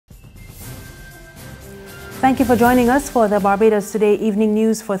Thank you for joining us for the Barbados Today evening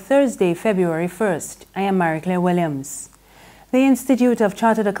news for Thursday, February 1st. I am Marie-Claire Williams. The Institute of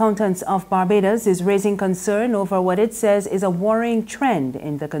Chartered Accountants of Barbados is raising concern over what it says is a worrying trend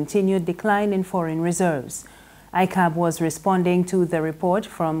in the continued decline in foreign reserves. ICAB was responding to the report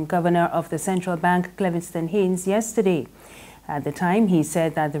from Governor of the Central Bank, Cleviston Haynes, yesterday. At the time, he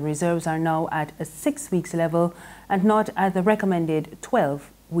said that the reserves are now at a 6 weeks level and not at the recommended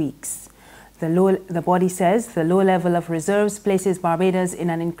 12 weeks. The body says the low level of reserves places Barbados in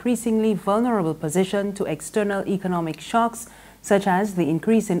an increasingly vulnerable position to external economic shocks, such as the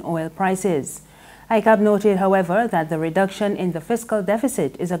increase in oil prices. ICAB noted, however, that the reduction in the fiscal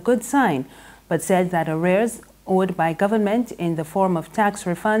deficit is a good sign, but said that arrears owed by government in the form of tax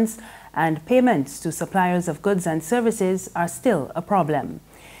refunds and payments to suppliers of goods and services are still a problem.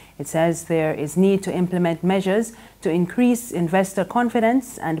 It says there is need to implement measures to increase investor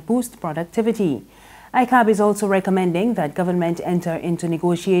confidence and boost productivity. ICAB is also recommending that government enter into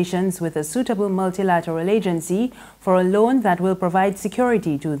negotiations with a suitable multilateral agency for a loan that will provide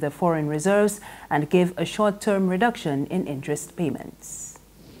security to the foreign reserves and give a short-term reduction in interest payments.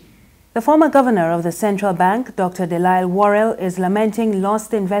 The former governor of the Central Bank, Dr. Delisle Worrell, is lamenting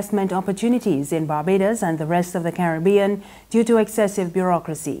lost investment opportunities in Barbados and the rest of the Caribbean due to excessive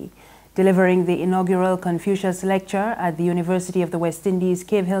bureaucracy. Delivering the inaugural Confucius Lecture at the University of the West Indies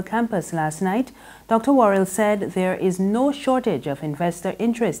Cave Hill campus last night, Dr. Worrell said there is no shortage of investor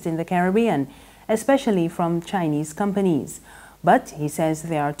interest in the Caribbean, especially from Chinese companies. But he says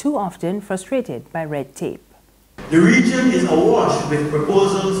they are too often frustrated by red tape. The region is awash with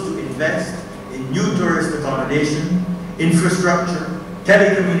proposals to invest in new tourist accommodation, infrastructure,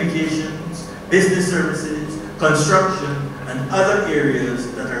 telecommunications, business services, construction, and other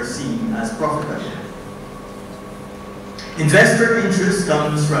areas that are seen as profitable. Investor interest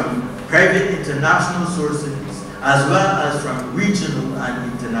comes from private international sources as well as from regional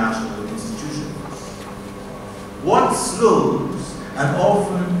and international institutions. What slows and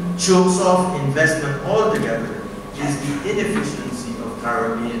often chokes off investment altogether is the inefficiency of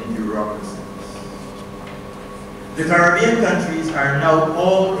Caribbean bureaucracies. The Caribbean countries are now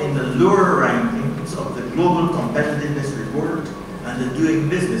all in the lower rankings of the Global Competitiveness Report and the Doing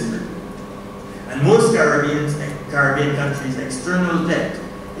Business Report. And most Caribbean countries' external debt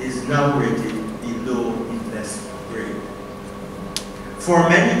is now rated below investment grade. For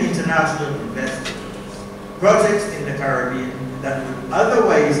many international investors, projects in the Caribbean that would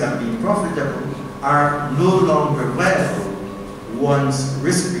otherwise have been profitable are no longer viable once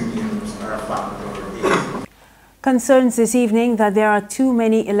risk premiums are a factor. Concerns this evening that there are too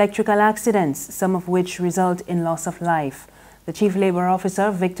many electrical accidents, some of which result in loss of life. The Chief Labour Officer,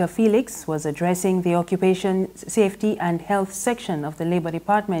 Victor Felix, was addressing the Occupation Safety and Health section of the Labour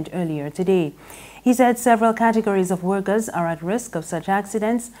Department earlier today. He said several categories of workers are at risk of such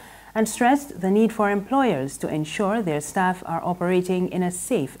accidents and stressed the need for employers to ensure their staff are operating in a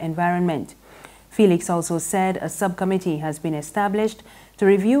safe environment. Felix also said a subcommittee has been established to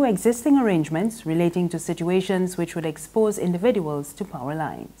review existing arrangements relating to situations which would expose individuals to power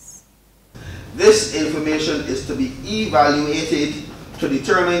lines. This information is to be evaluated to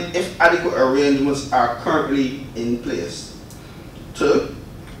determine if adequate arrangements are currently in place to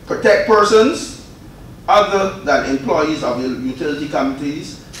protect persons other than employees of utility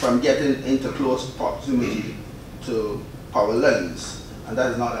companies from getting into close proximity to power lines. And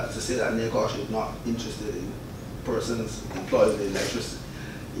that is not to say that NACOSH is not interested in persons employed in the electricity,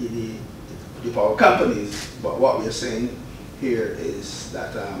 the power companies. But what we are saying here is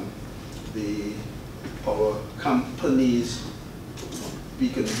that the power companies, we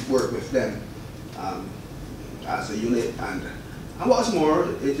can work with them as a unit. And what's more,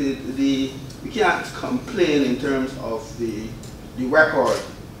 we can't complain in terms of the record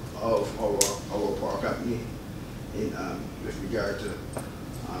of our power company with regard to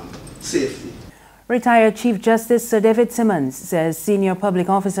safety. Retired Chief Justice Sir David Simmons says senior public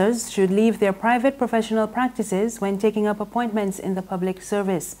officers should leave their private professional practices when taking up appointments in the public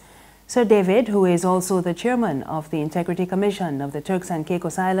service. Sir David, who is also the chairman of the Integrity Commission of the Turks and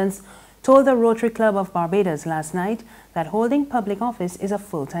Caicos Islands, told the Rotary Club of Barbados last night that holding public office is a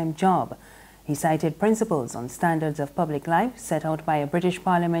full-time job. He cited principles on standards of public life set out by a British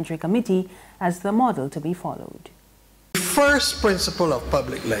parliamentary committee as the model to be followed. The first principle of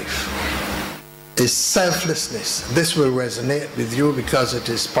public life is selflessness. This will resonate with you because it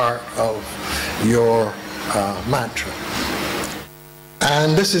is part of your mantra.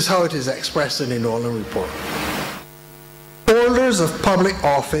 And this is how it is expressed in the Nolan Report. Holders of public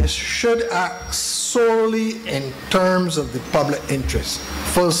office should act solely in terms of the public interest.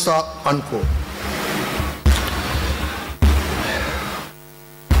 Full stop, unquote.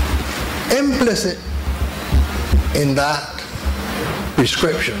 Implicit in that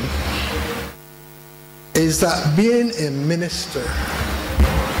prescription is that being a minister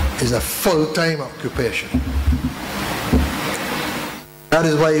is a full-time occupation. That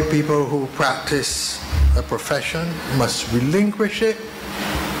is why people who practice a profession must relinquish it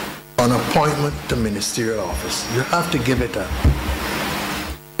on appointment to ministerial office. You have to give it up.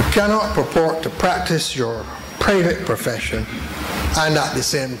 You cannot purport to practice your private profession and at the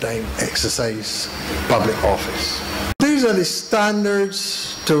same time exercise public office. These are the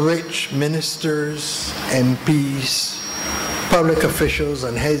standards to which ministers, MPs, public officials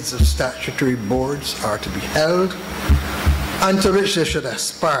and heads of statutory boards are to be held, and to which they should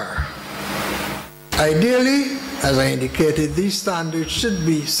aspire. Ideally, as I indicated, these standards should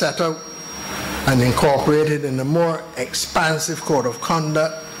be set out and incorporated in a more expansive code of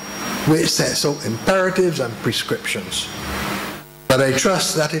conduct which sets out imperatives and prescriptions. But I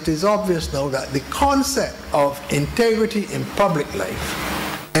trust that it is obvious now that the concept of integrity in public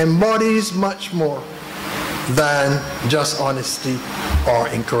life embodies much more than just honesty or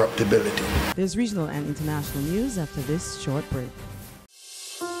incorruptibility. There's regional and international news after this short break.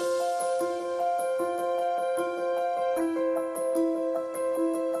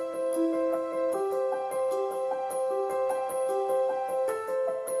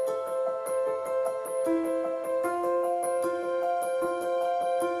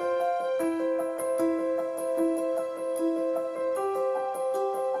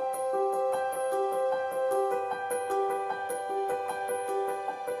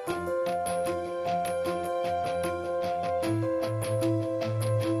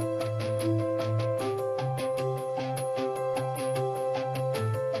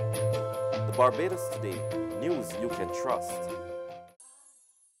 Barbados Today, news you can trust.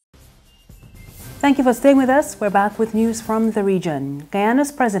 Thank you for staying with us. We're back with news from the region.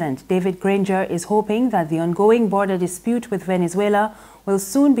 Guyana's President David Granger is hoping that the ongoing border dispute with Venezuela will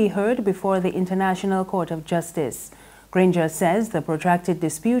soon be heard before the International Court of Justice. Granger says the protracted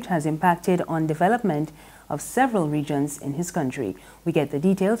dispute has impacted on development of several regions in his country. We get the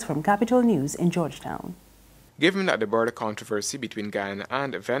details from Capital News in Georgetown. Given that the border controversy between Guyana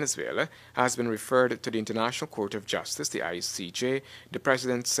and Venezuela has been referred to the International Court of Justice, the ICJ, the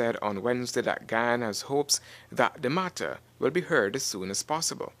President said on Wednesday that Guyana has hopes that the matter will be heard as soon as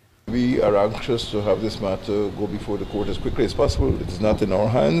possible. We are anxious to have this matter go before the court as quickly as possible. It is not in our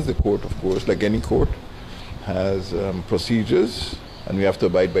hands. The court, of course, like any court, has procedures, and we have to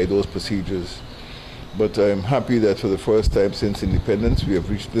abide by those procedures. But I'm happy that for the first time since independence we have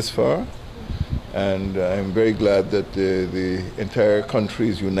reached this far. And I'm very glad that the entire country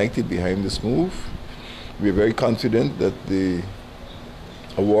is united behind this move. We are very confident that the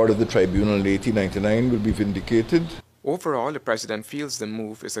award of the tribunal in 1899 will be vindicated. Overall, the President feels the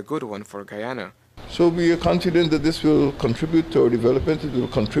move is a good one for Guyana. So we are confident that this will contribute to our development. It will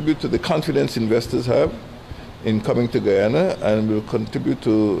contribute to the confidence investors have in coming to Guyana, and will contribute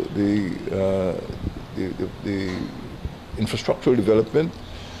to the infrastructural development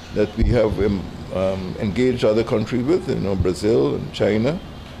that we have engaged other countries with, Brazil and China.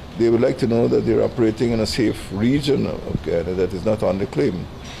 They would like to know that they're operating in a safe region of Guyana that is not under claim.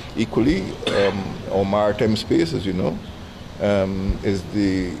 Equally, our maritime space, as you know, is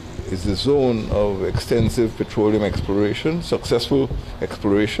the zone of extensive petroleum exploration, successful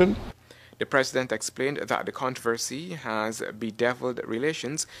exploration. The President explained that the controversy has bedeviled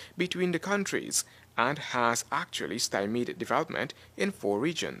relations between the countries and has actually stymied development in 4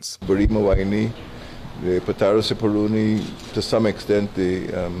 regions. Barima Waini, the Pataro Siparuni, to some extent the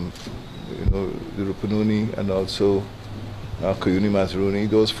Rupununi, and also Kuyuni Mazruni.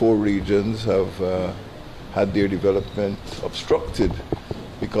 Those 4 regions have had their development obstructed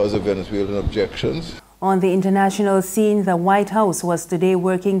because of Venezuelan objections. On the international scene, the White House was today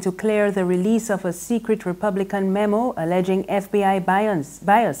working to clear the release of a secret Republican memo alleging FBI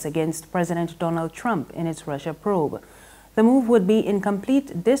bias against President Donald Trump in its Russia probe. The move would be in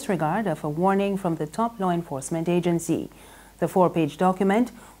complete disregard of a warning from the top law enforcement agency. The 4-page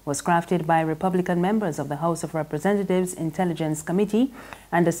document was crafted by Republican members of the House of Representatives Intelligence Committee,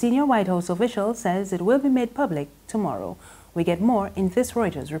 and a senior White House official says it will be made public tomorrow. We get more in this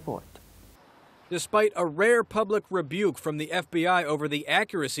Reuters report. Despite a rare public rebuke from the FBI over the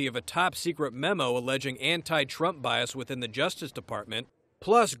accuracy of a top-secret memo alleging anti-Trump bias within the Justice Department,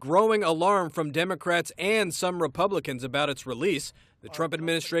 plus growing alarm from Democrats and some Republicans about its release, the Trump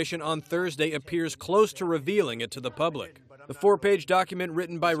administration on Thursday appears close to revealing it to the public. The 4-page document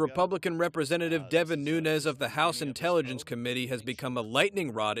written by Republican Representative Devin Nunes of the House Intelligence Committee has become a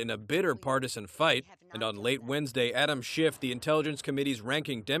lightning rod in a bitter partisan fight. And on late Wednesday, Adam Schiff, the Intelligence Committee's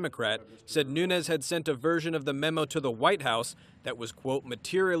ranking Democrat, said Nunes had sent a version of the memo to the White House that was, quote,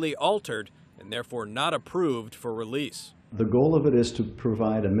 materially altered and therefore not approved for release. The goal of it is to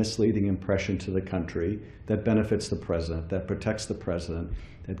provide a misleading impression to the country that benefits the president, that protects the president,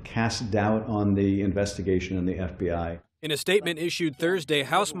 that casts doubt on the investigation and the FBI. In a statement issued Thursday,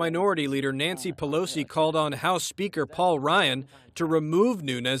 House Minority Leader Nancy Pelosi called on House Speaker Paul Ryan to remove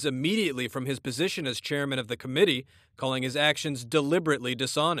Nunes immediately from his position as chairman of the committee, calling his actions deliberately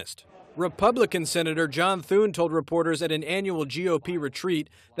dishonest. Republican Senator John Thune told reporters at an annual GOP retreat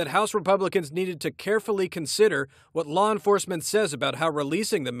that House Republicans needed to carefully consider what law enforcement says about how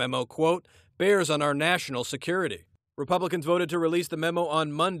releasing the memo, quote, bears on our national security. Republicans voted to release the memo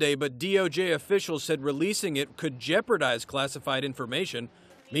on Monday, but DOJ officials said releasing it could jeopardize classified information.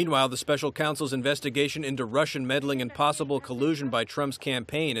 Meanwhile, the special counsel's investigation into Russian meddling and possible collusion by Trump's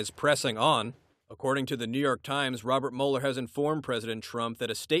campaign is pressing on. According to the New York Times, Robert Mueller has informed President Trump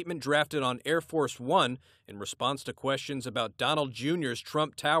that a statement drafted on Air Force One in response to questions about Donald Jr.'s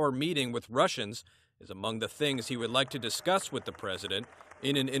Trump Tower meeting with Russians is among the things he would like to discuss with the president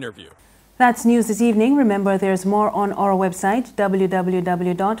in an interview. That's news this evening. Remember, there's more on our website,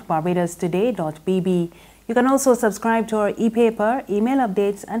 www.barbadostoday.bb. You can also subscribe to our e-paper, email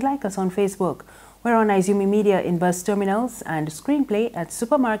updates, and like us on Facebook. We're on Izumi Media in bus terminals and Screenplay at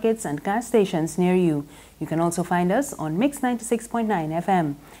supermarkets and gas stations near you. You can also find us on Mix 96.9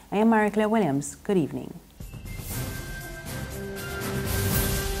 FM. I am Marie Claire Williams. Good evening.